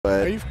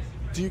But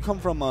do you come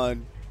from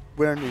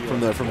where in New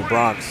York? From the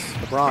Bronx.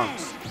 The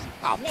Bronx.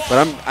 Oh.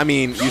 But I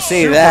mean, you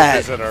say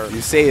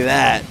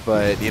that,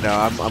 but you know,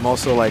 I'm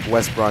also like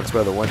West Bronx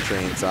by the 1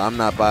 train, so I'm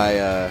not by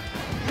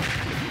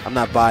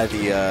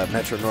the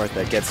Metro North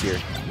that gets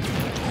here.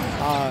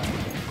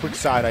 Quick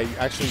side, I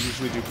actually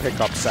usually do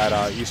pickups at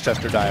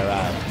Eastchester Dyer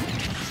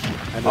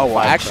Ave. Oh well,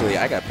 actually,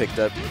 I got picked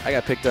up.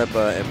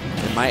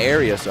 In my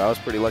area, so I was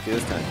pretty lucky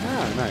this time.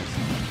 Ah, nice.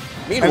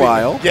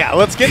 Meanwhile, yeah,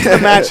 let's get to the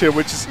match here,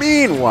 which is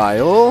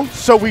meanwhile.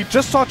 So we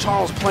just saw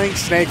Charles playing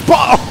Snake.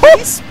 Did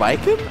he spike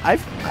him?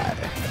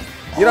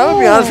 You know, I'm gonna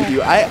be honest with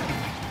you.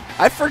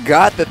 I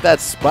forgot that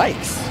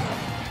spikes.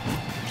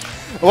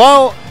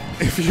 Well,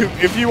 if you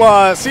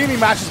see any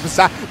matches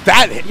beside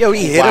that, yo,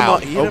 he hit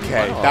him.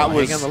 Okay, that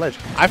was on the ledge.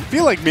 I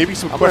feel like maybe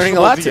some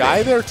questionable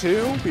DI there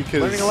too,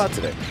 because learning a lot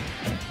today.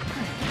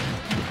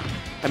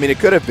 I mean, it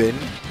could have been,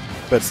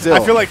 but still. I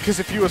feel like because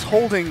if he was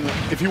holding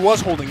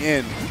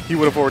in, he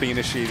would have already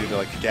initiated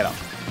like a get up.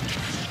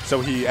 So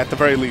he, at the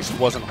very least,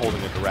 wasn't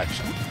holding a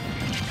direction.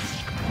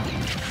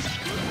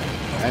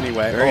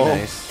 Anyway, very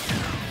nice.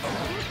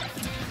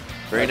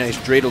 Very nice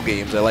dreidel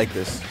games. I like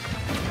this.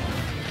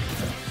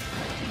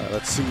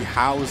 Let's see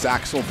how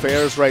Zaxel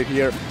fares right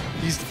here.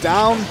 He's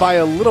down by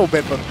a little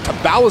bit, but to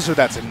Bowser,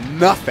 that's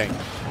nothing.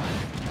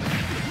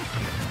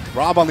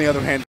 Rob, on the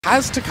other hand,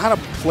 has to kind of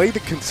play the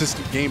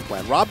consistent game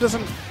plan. Rob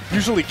doesn't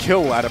usually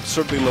kill at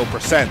absurdly low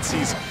percents.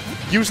 He's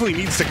usually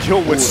needs to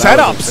kill with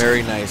setups.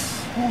 Very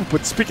nice. Ooh,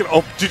 but speaking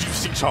of, did you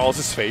see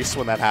Charles's face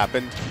when that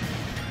happened?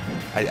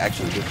 I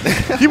actually did.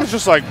 He was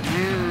just like,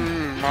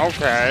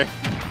 okay.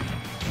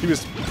 He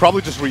was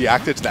probably just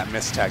reacted to that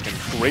mistech,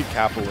 and great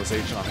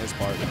capitalization on his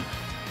part.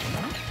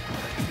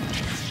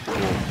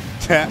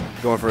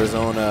 Going for his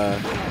own.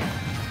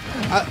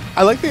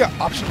 I like the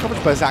option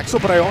coverage by Zaxel,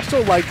 but I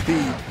also like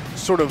the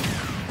sort of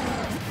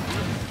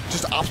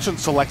just option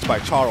select by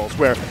Charles,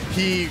 where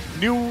he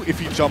knew if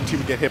he jumped, he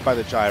would get hit by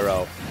the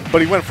gyro,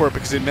 but he went for it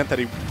because it meant that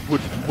he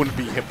wouldn't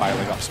be hit by a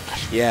leg up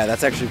smash. Yeah,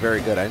 that's actually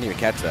very good. I didn't even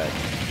catch that.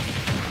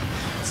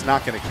 It's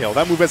not going to kill.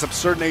 That move has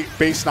absurd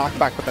base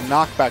knockback, but the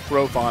knockback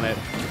growth on it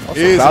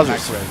is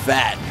Bowser's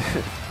fat.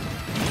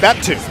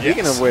 That too.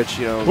 Speaking of which,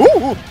 you know,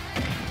 ooh.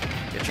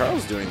 Yeah,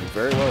 Charles is doing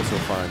very well so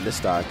far in this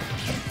stock.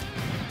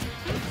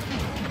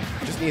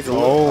 Just needs a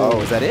little.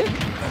 Oh, is that it?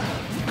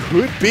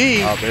 Could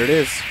be. Oh, there it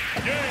is.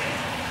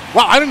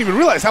 Wow, I didn't even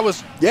realize that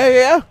was.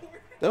 Yeah.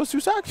 That was 2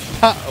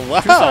 stocks.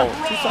 Wow.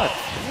 2 stocks.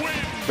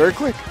 Very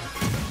quick.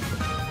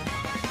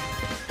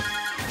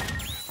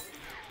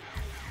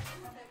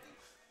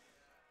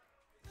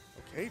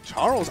 Okay,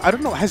 Charles. I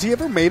don't know. Has he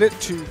ever made it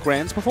to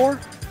Grands before?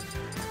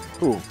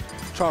 Who?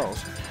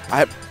 Charles.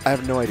 I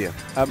have no idea.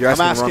 You're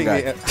asking the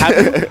wrong guy.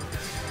 Have you?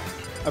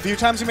 A few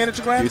times he made it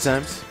to Grands? A few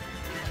times.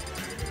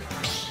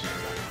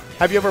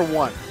 Have you ever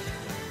won?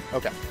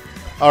 Okay.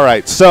 All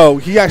right. So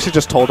he actually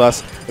just told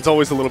us it's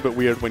always a little bit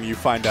weird when you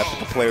find out that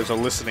the players are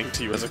listening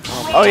to you as a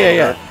commentator. Oh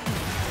yeah.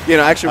 You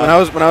know, actually, when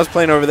I was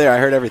playing over there, I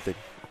heard everything.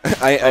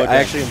 I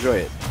actually enjoy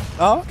it.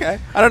 Oh, okay.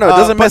 I don't know. It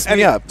doesn't mess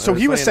me up. So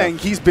he was saying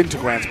he's been to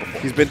Grands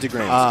before. He's been to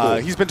Grands.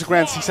 Cool. He's been to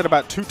Grands. He said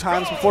about 2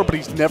 times before, but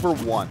he's never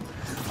won.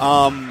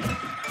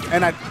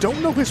 And I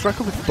don't know his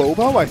record with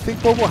Bobo. I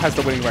think Bobo has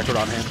the winning record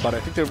on him, but I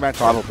think their match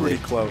is pretty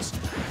close.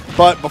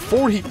 But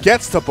before he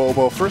gets to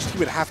Bobo, first he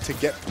would have to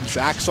get from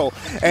Zaxel.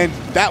 And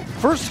that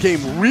first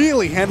game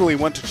really handily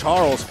went to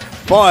Charles,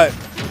 but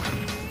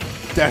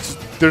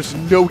there's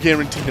no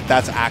guarantee that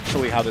that's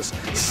actually how this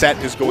set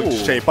is going to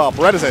shape up.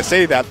 Right as I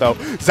say that, though,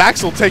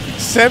 Zaxel taking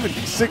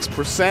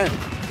 76%.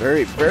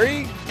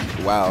 Very,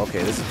 wow,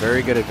 okay, this is a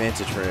very good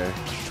advantage for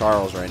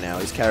Charles right now.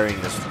 He's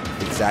carrying this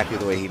exactly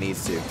the way he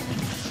needs to.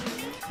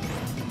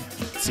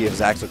 Let's see if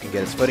Zaxel can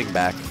get his footing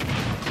back.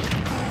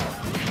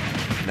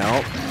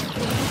 No.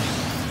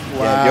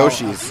 Wow. Yeah,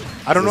 Yoshi's.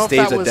 I don't know if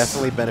that was...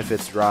 definitely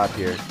benefits Rob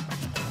here.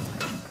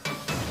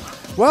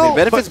 Well, it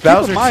benefits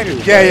Bowser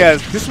too. Yeah.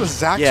 This was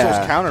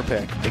Zaxel's counter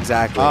pick.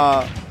 Exactly.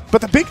 But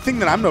the big thing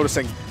that I'm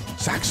noticing,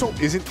 Zaxel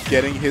isn't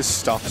getting his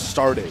stuff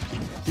started.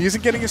 He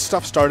isn't getting his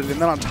stuff started,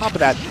 and then on top of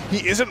that,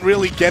 he isn't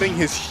really getting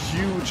his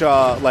huge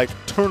like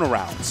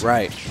turnarounds.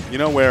 Right. You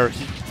know, where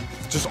he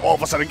just all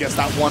of a sudden gets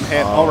that one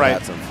hit. All right.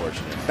 That's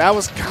unfortunate. That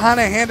was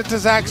kind of handed to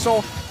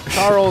Zaxel.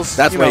 Charles.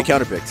 That's why he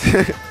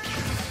counterpicked.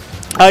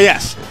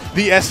 Yes.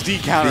 The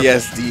SD counter. The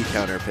SD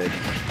counter pick.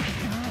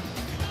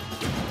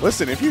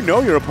 Listen, if you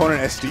know your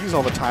opponent SDs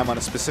all the time on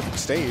a specific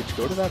stage,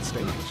 go to that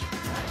stage.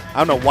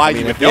 I don't know why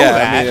you would know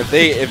that. I mean,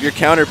 if you're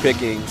counter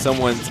picking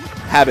someone's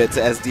habit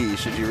to SD,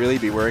 should you really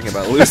be worrying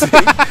about losing?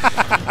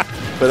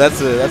 But that's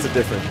a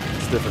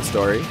different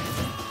story.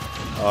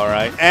 All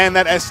right, and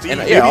that SD.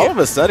 And all of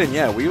a sudden,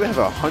 we have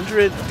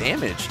 100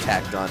 damage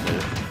tacked on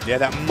there. Yeah,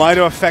 that might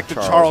have affected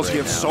Charles. He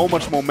has so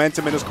much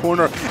momentum in his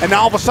corner, and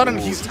now all of a sudden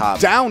he's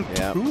down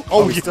 2.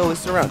 Oh, he's still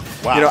around.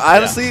 Wow. You know,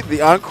 honestly,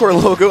 the Encore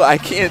logo, I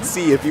can't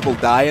see if people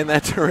die in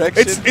that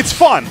direction. It's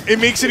fun. It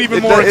makes it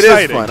even more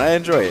exciting. It is fun. I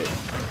enjoy it.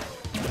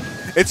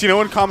 It's, you know,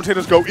 when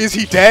commentators go, "Is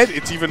he dead?"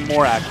 It's even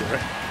more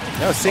accurate.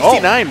 No,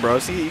 69, bro.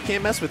 See, you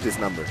can't mess with this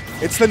number.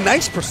 It's the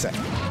nice percent.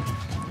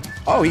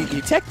 Oh,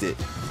 he teched it.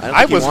 I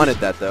don't think he wanted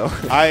that, though.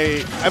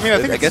 I mean,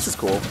 I guess it's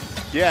cool.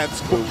 Yeah,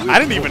 it's cool. I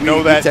didn't even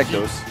know that he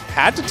he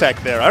had to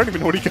tech there. I don't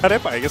even know what he got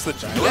hit by. I guess the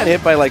giant. He got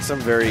hit by like some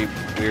very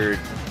weird,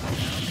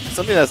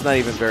 something that's not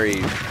even very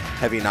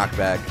heavy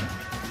knockback.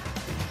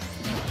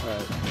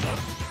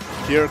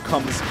 Here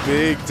comes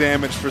big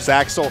damage for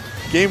Zaxel.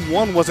 Game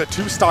 1 was a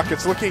 2-stock.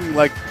 It's looking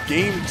like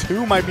Game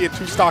 2 might be a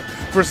 2-stock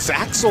for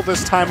Zaxel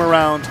this time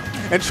around.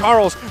 And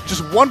Charles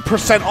just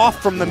 1%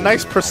 off from the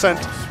nice percent.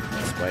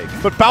 Spike.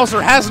 But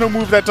Bowser has no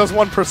move that does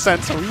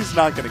 1%, so he's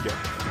not going to get it.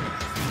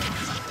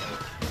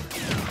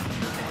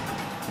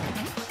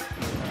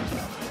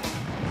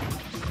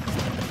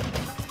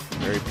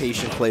 Very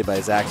patient play by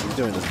Zaxel. He's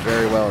doing this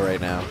very well right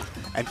now.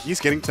 And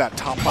he's getting to that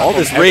top platform. All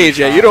this rage,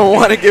 yeah, you don't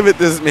want to give it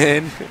this,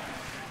 man.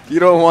 You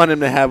don't want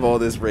him to have all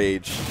this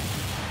rage.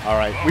 All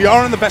right, we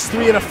are in the best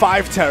 3 out of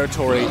 5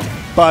 territory,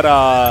 but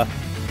I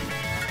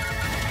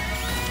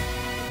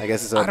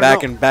guess it's a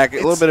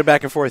little bit of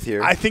back and forth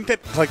here. I think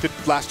that like the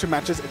last 2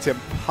 matches, it's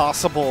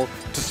impossible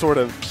to sort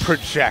of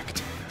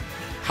project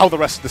how the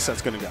rest of the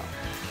set's going to go.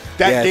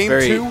 That game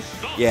 2,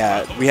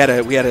 yeah, we had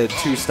a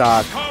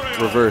 2-stock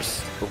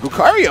reverse of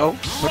Lucario,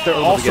 but there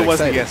also was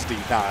the SD.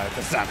 Nah,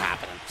 that's not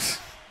happening.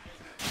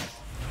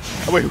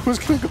 Wait, who's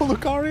going to go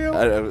Lucario?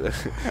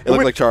 It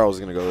looked like Charles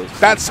was going to go.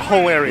 That's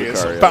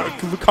hilarious.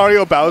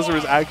 Lucario Bowser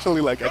is actually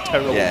like a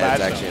terrible matchup. Yeah,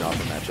 it's actually an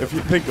awful matchup. If you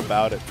think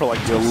about it, for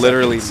like you'll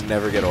literally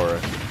never get Aura.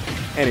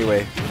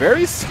 Anyway,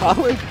 very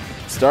solid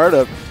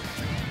startup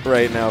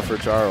right now for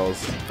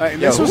Charles.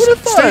 And this was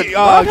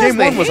Game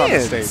 1 was on the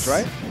stage,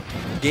 right?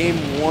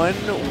 Game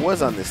 1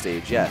 was on the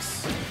stage,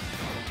 yes.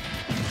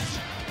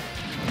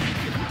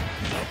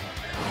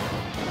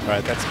 All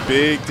right, that's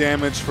big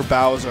damage for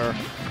Bowser.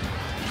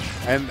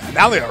 And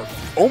now they are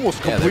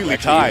almost completely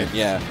tied. Even,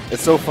 yeah,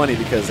 it's so funny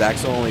because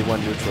Zaxel only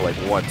won neutral like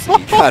once,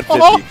 and he got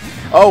 50.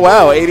 Oh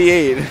wow,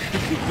 88.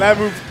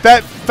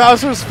 that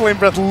Bowser's Flame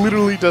Breath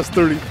literally does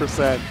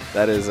 30%.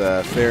 That is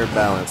a fair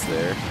balance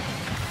there.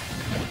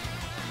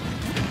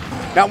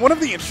 Now, one of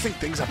the interesting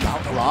things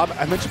about Rob,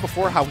 I mentioned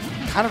before how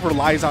he kind of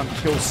relies on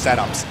kill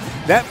setups.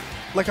 That,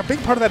 like, a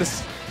big part of that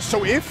is,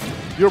 so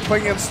if you're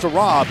playing against a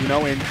Rob, you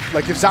know, and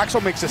like if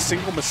Zaxel makes a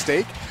single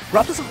mistake,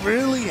 Rob doesn't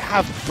really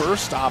have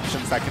burst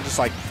options that can just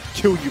like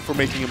kill you for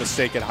making a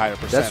mistake at higher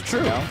percent. That's true.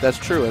 You know? That's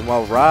true. And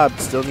while Rob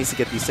still needs to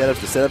get these setups,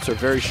 the setups are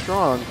very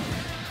strong,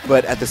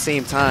 but at the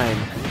same time,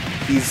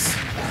 he's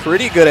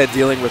pretty good at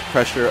dealing with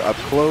pressure up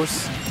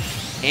close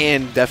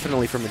and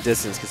definitely from a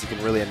distance because he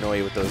can really annoy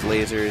you with those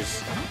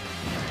lasers.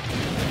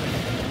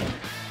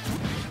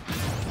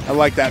 I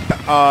like that.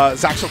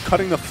 Zaxel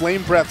cutting the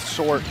Flame Breath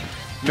short,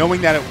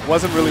 knowing that it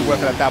wasn't really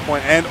worth it at that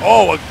point. And,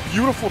 oh, a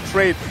beautiful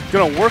trade.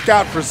 Going to work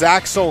out for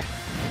Zaxel.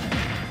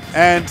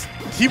 And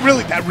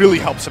that really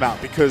helps him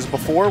out because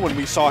before when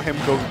we saw him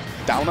go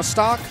down a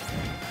stock,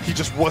 he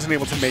just wasn't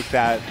able to make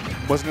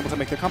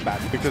the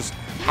comeback because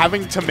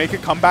having to make a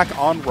comeback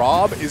on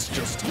Rob is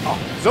just tough.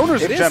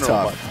 Zoners in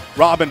general, but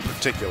Rob in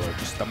particular,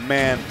 just the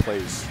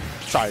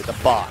the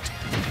bot,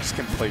 just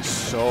can play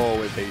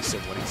so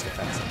evasive when he's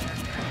defensive.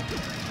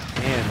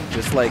 And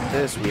just like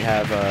this, we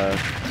have,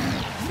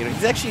 you know,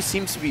 he actually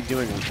seems to be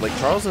doing, like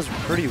Charles does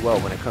pretty well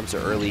when it comes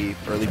to early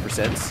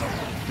percents.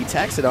 He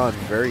tacks it on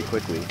very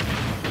quickly.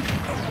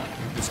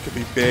 This could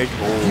be big.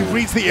 Oh. He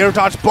reads the air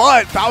dodge,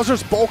 but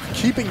Bowser's bulk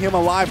keeping him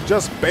alive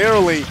just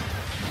barely.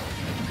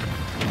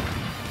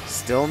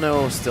 Still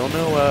no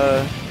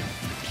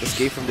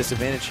escape from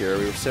disadvantage here.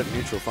 We were set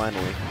neutral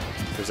finally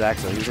for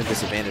Zaxel. He was in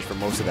disadvantage for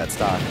most of that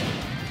stock.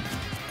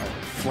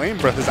 Flame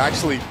Breath has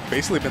actually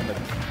basically been the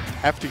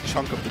hefty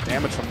chunk of the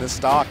damage from this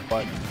stock,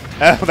 but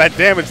that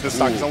damage this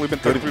stock has only been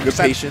 33%. Good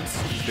patience.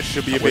 This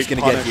should be a big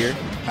gonna punish. get here.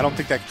 I don't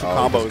think that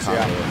combos. Combo,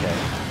 yeah.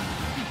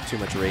 Okay. Too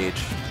much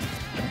rage.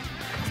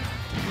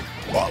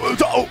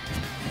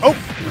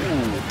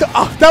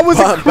 That was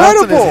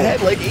incredible! His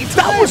head like 8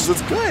 times.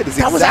 That's good. That's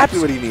exactly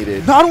what he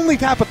needed. Not only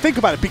that, but think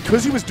about it.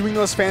 Because he was doing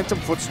those phantom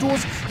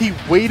footstools, he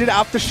waited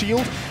out the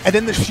shield, and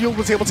then the shield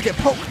was able to get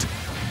poked.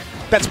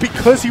 That's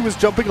because he was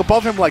jumping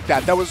above him like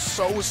that. That was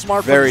so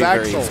smart from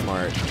Zaxel. Very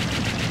smart.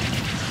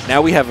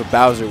 Now we have a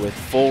Bowser with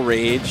full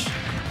rage,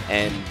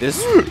 and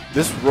this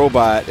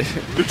robot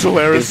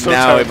is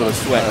now able to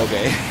sweat.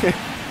 Okay.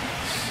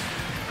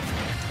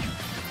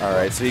 All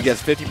right, so he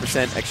gets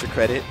 50% extra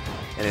credit,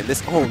 and in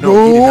this, oh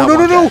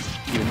no,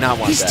 he did not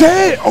want that. He's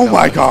dead. Oh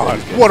my God!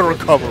 What a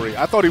recovery!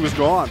 I thought he was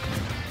gone.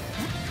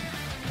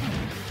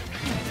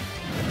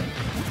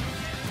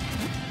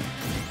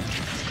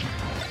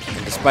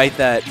 And despite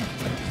that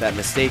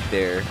mistake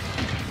there,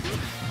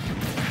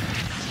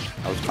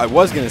 I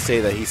was gonna say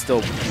that he's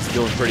doing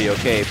pretty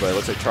okay, but it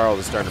looks like Charles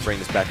is starting to bring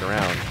this back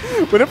around.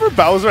 Whenever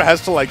Bowser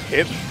has to like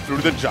hit through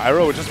the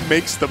gyro, it just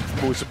makes the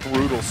most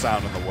brutal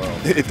sound in the world.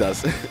 It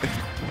does.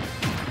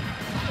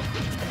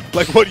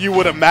 Like what you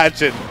would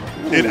imagine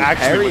it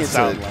actually would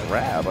sound like.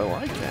 Grab. I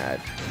like that.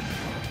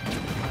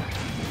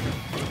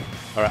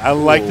 All right, I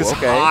like this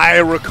high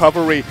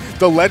recovery.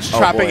 The ledge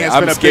trapping has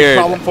been a big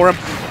problem for him.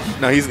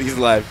 No, he's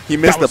alive. He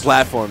missed the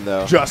platform,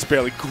 though. Just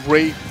barely.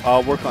 Great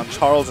work on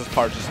Charles'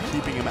 part, just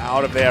keeping him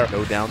out of there.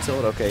 No down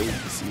tilt. Okay,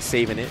 he's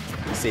saving it.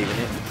 He's saving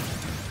it.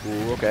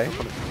 Ooh, okay.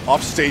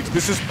 Off stage.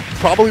 This is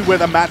probably where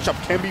the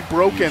matchup can be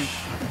broken.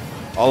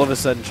 All of a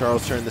sudden,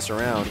 Charles turned this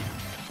around.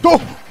 Oh!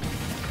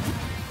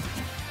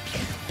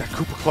 That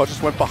Koopa Claw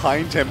just went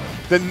behind him.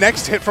 The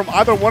next hit from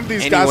either one of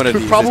these guys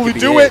could probably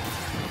do it.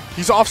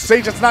 He's off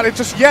stage. That's not it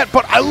just yet,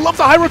 but I love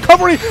the high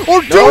recovery.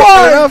 Or do I?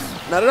 Not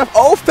enough. Not enough.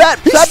 Oh,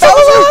 He's still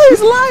alive.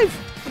 He's alive.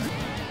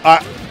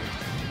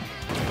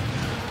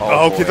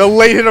 Okay, the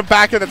late hitter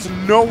back end that's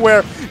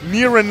nowhere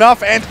near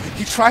enough, and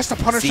he tries to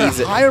punish a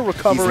higher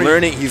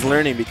recovery. He's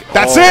learning.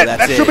 That's it.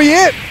 That should be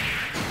it.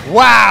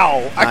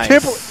 Wow. Nice. I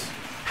can't believe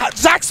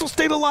Zaxel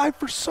stayed alive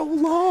for so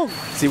long.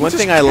 See, one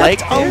thing I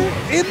like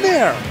in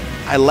there.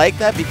 I like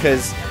that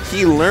because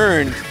he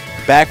learned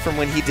back from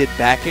when he did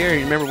back air.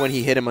 You remember when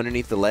he hit him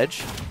underneath the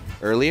ledge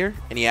earlier,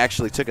 and he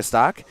actually took a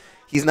stock?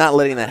 He's not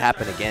letting that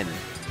happen again.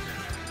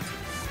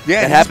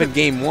 Yeah, that happened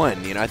game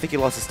 1. You know, I think he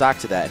lost a stock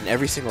to that, and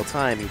every single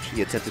time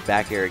he attempted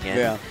back air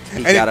again,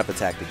 he got up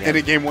attacked again. And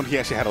in game 1, he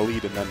actually had a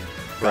lead, and then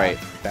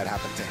that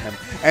happened to him.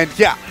 And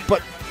yeah,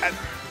 but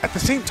at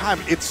the same time,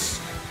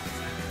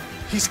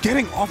 he's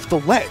getting off the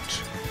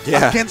ledge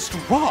against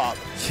Rob.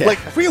 Yeah.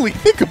 Like, really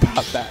think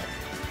about that.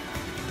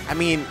 I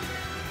mean,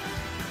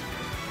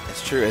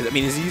 it's true. I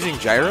mean, is he using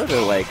gyro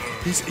to like?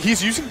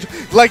 He's using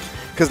like.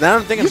 Because now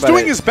I'm thinking he's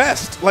doing his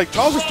best. Like,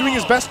 Charles is doing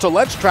his best to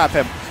ledge trap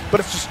him,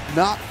 but it's just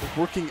not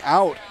working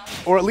out.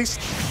 Or at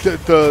least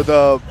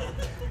the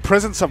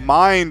presence of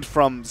mind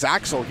from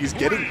Zaxel, he's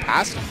getting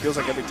past him, feels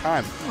like every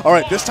time. All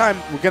right, this time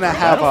we're going to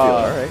have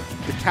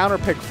the counter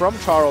pick from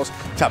Charles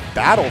to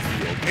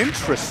Battlefield.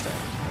 Interesting.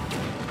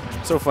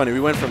 So funny. We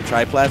went from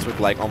triplats with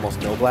like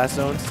almost no blast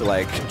zones to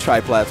like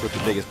triplats with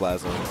the biggest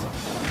blast zones.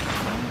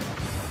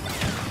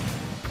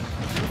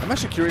 I'm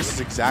actually curious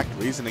his exact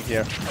reasoning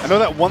here. I know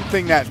that one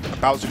thing that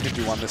Bowser can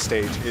do on this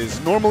stage is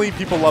normally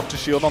people love to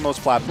shield on those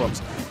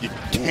platforms. You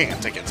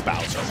can't against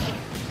Bowser.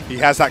 He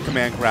has that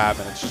command grab,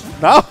 and it's just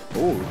no.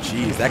 Oh,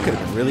 jeez, that could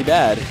have been really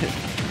bad.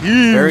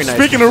 Very nice.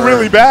 Speaking of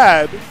really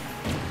bad,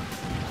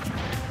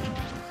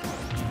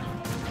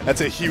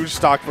 that's a huge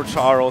stock for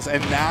Charles,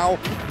 and now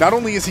not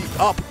only is he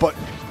up, but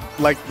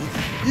like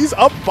he's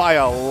up by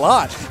a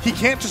lot. He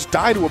can't just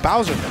die to a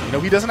Bowser thing. You know,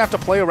 he doesn't have to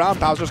play around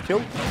Bowser's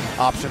kill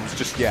options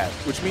just yet,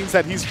 which means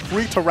that he's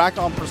free to rack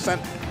on percent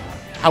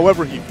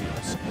however he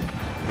feels.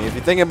 I mean, if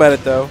you think about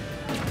it, though,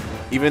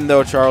 even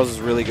though Charles is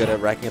really good at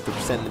racking up the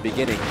percent in the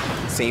beginning,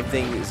 same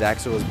thing,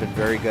 Zaxel has been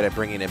very good at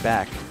bringing it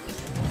back.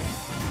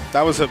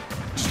 That was a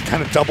just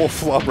kind of double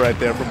flub right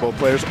there from both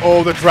players.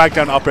 Oh, the drag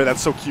down up air,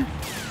 that's so cute.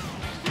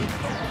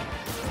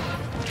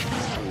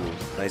 Ooh,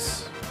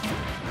 nice.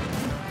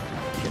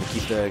 Gonna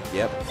keep the,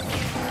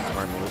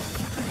 smart move.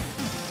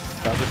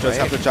 Bowser does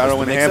have the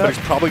gyro in hand, but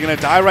he's probably going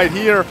to die right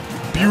here.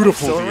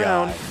 Beautiful DI.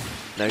 Around.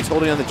 Now he's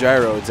holding on the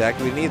gyro,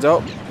 exactly what he needs.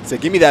 Oh, so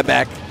give me that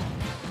back.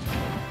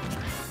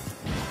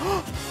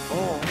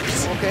 Oh,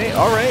 okay,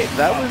 all right.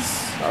 That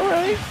was all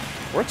right.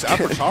 Works out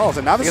for Charles,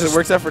 and now this it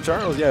works out for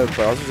Charles. Yeah,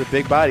 Bowser's a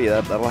big body.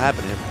 That'll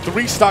happen to him.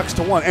 3 stocks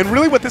to 1, and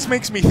really, what this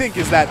makes me think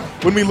is that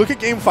when we look at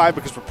Game 5,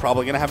 because we're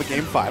probably going to have a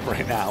Game 5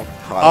 right now,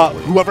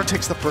 whoever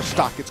takes the first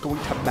stock, it's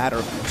going to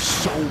matter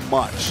so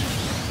much.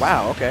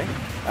 Wow. Okay.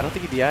 I don't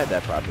think he DI'd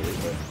that properly,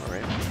 but all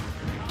right.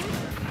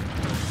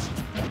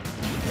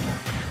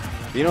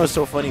 You know what's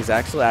so funny?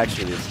 Zaxel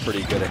actually is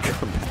pretty good at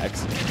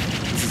comebacks.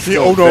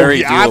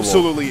 He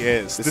absolutely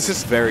is. This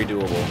is very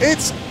doable.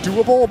 It's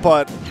doable,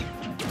 but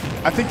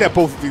I think that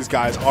both of these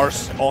guys are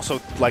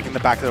also like in the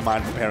back of their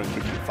mind preparing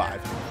for Game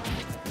 5.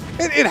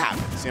 It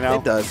happens, you know?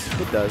 It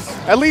does. It does.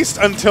 At least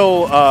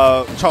until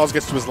Charles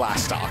gets to his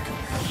last stock.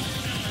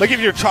 Like if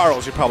you're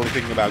Charles, you're probably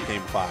thinking about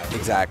Game 5.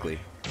 Exactly.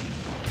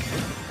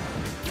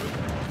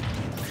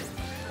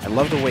 I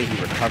love the way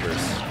he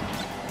recovers.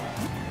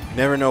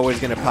 Never know when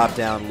he's going to pop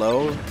down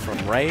low from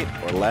right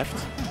or left.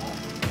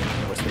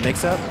 What's the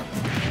mix-up?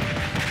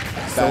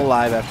 Still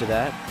alive after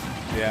that.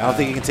 Yeah. I don't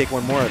think he can take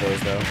one more of those,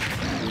 though.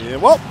 Yeah,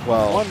 well,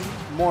 one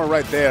more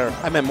right there.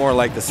 I meant more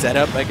like the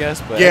setup, I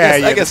guess. But yeah,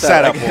 I guess the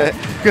setup.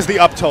 Because the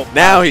up tilt.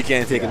 Now he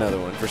can't take another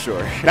one, for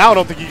sure. Now I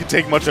don't think he can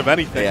take much of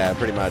anything. Yeah,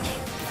 pretty much.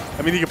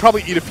 I mean, he could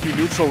probably eat a few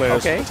neutral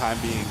airs for the time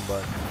being,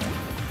 but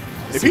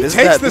if he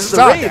takes this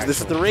stock, this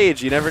is the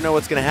rage. You never know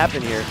what's going to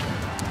happen here.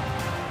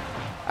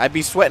 I'd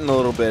be sweating a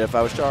little bit if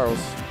I was Charles.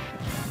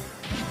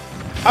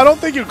 I don't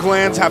think your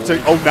glands have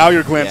to. Oh, now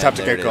your glands have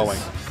to get going.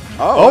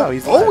 Oh, wow,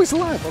 he's alive. He's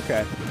alive.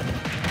 Okay.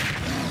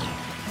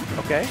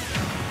 Okay.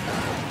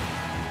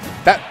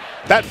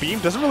 That beam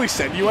doesn't really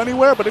send you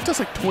anywhere, but it does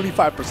like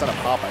 25% of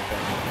pop, I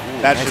think.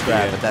 Ooh, that should be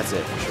it. But that's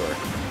it for sure.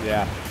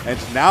 Yeah.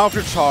 And now if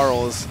you're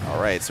Charles.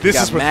 All right, so we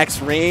got max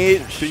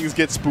range. Things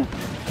get spooked.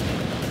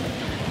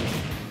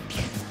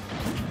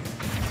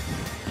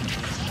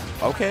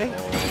 Okay.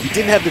 He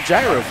didn't have the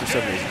gyro for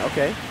some reason.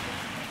 Okay.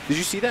 Did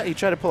you see that? He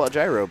tried to pull out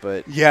gyro,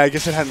 but... Yeah, I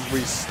guess it hadn't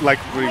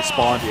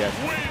respawned yet.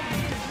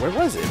 Where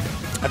was it?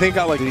 I think it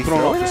got like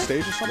thrown off the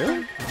stage or something.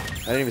 Really?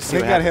 I didn't even see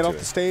it got hit off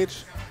the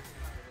stage.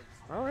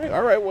 All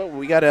right. Well,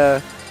 we got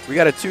a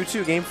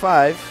 2-2 game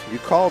 5. You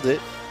called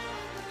it.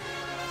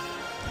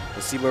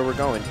 Let's see where we're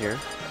going here.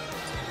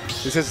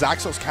 This is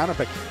Zaxel's counter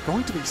pick.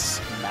 Going to be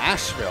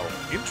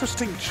Smashville.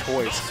 Interesting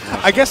choice.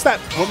 I guess that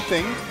one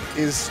thing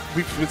is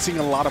we've been seeing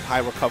a lot of high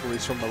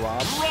recoveries from the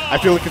Rob. I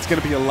feel like it's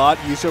going to be a lot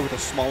easier with a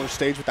smaller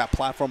stage with that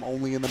platform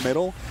only in the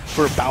middle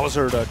for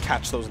Bowser to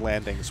catch those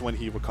landings when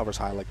he recovers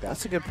high like that.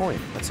 That's a good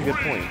point. That's a good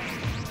point.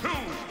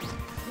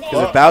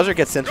 Because if Bowser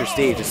gets center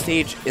stage, the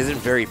stage isn't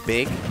very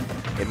big.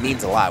 It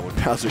means a lot when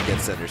Bowser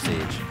gets center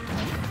stage.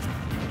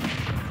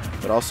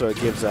 But also it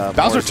gives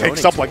Bowser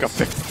takes up like a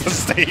fifth of the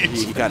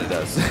stage. He kind of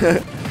does.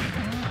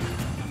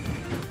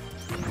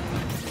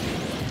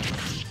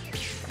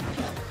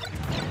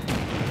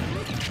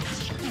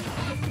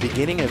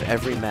 Beginning of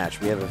every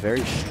match, we have a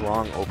very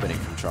strong opening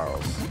from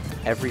Charles.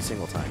 Every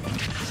single time.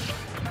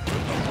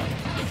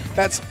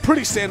 That's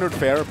pretty standard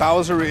fare.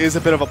 Bowser is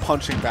a bit of a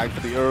punching bag for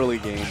the early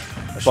game.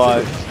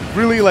 But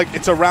really, like,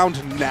 it's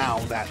around now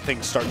that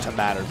things start to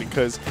matter,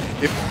 because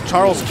if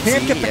Charles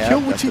can't get the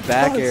kill, which he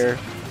back does, air.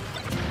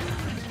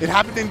 It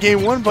happened in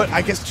game 1, but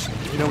I guess,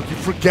 you know, you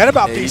forget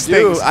about these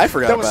things. I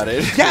forgot about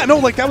it. Yeah, no,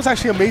 like, that was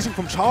actually amazing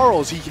from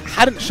Charles. He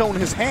hadn't shown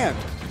his hand.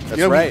 That's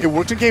you know, right. It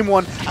worked in game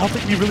 1. I don't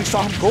think we really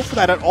saw him go for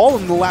that at all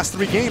in the last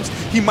 3 games.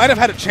 He might have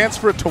had a chance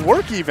for it to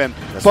work even.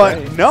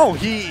 But no,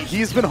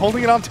 he's been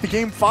holding it on to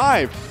game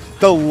 5.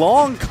 The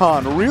long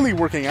con really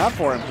working out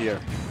for him here.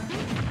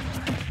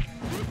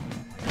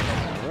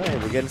 All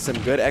right, we're getting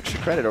some good extra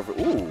credit over.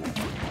 Ooh.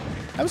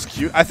 That was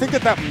cute. I think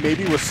that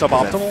maybe was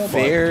suboptimal.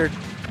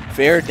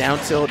 Fair down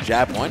tilt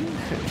jab 1.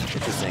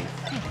 Interesting.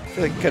 I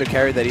feel like he could have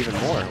carried that even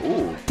more.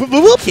 Ooh.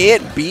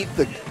 Can't beat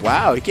the.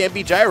 Wow, he can't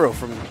beat gyro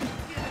from.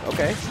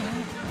 Okay.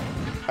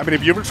 I mean,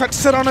 have you ever tried to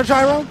sit on a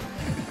gyro?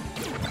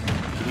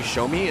 Can you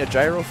show me a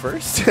gyro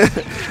first?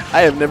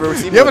 I have never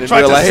seen. You haven't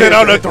tried to sit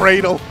on a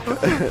dreidel.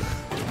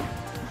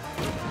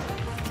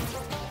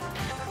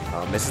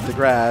 Oh, misses the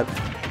grab.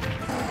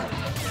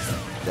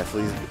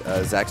 Definitely,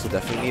 Zaxel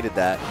definitely needed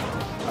that.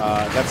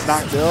 That's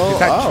not still.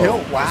 That kill?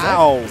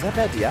 Wow. Is that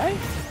bad DI?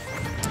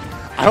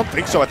 I don't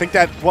think so. I think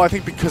that. Well, I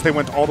think because they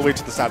went all the way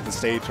to the side of the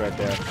stage right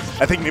there.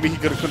 I think maybe he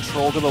could have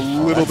controlled it a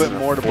little bit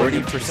more to bring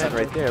it 40%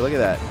 right there. Look at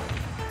that.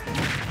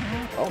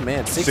 Oh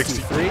man,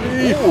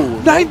 63.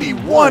 Ooh,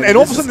 91, and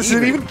all of a sudden this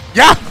isn't even.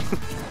 Yeah,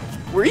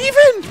 we're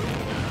even.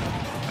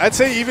 I'd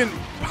say even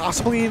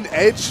possibly an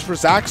edge for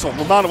Zaxel.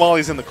 Well, not while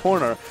he's in the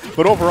corner,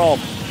 but overall,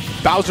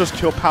 Bowser's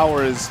kill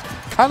power is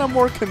kind of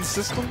more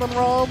consistent than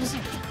Rob's.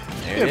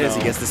 There it is.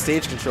 He gets the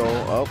stage control.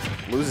 Oh,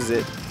 loses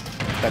it.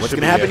 What's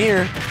going to happen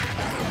here?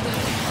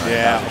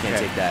 Yeah, can't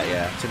take that.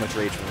 Yeah, too much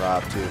rage from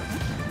Rob too.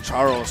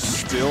 Charles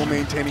still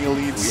maintaining a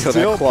lead,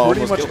 still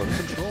pretty much in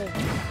control.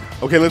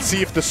 Okay, let's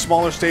see if the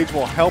smaller stage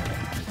will help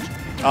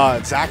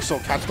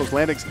Zaxel catch those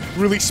landings.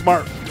 Really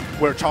smart,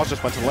 where Charles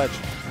just went to the ledge.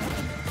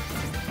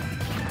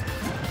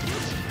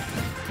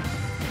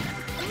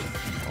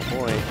 Oh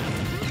boy!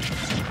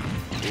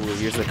 Ooh,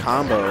 here's the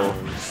combo.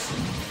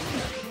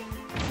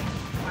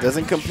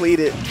 Doesn't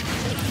complete it.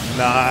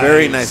 Nice.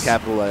 Very nice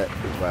capital.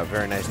 Wow,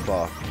 very nice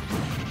ball.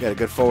 Got a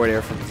good forward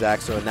air from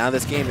Zaxel, and now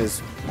this game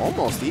is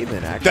almost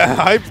even, actually.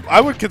 I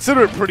would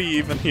consider it pretty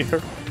even here.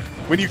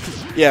 When you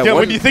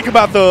when you think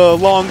about the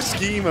long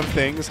scheme of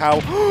things, how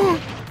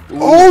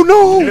oh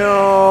no!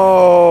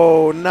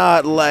 No,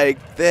 not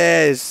like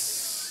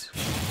this.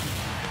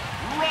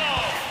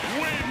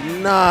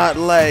 Not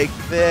like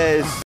this.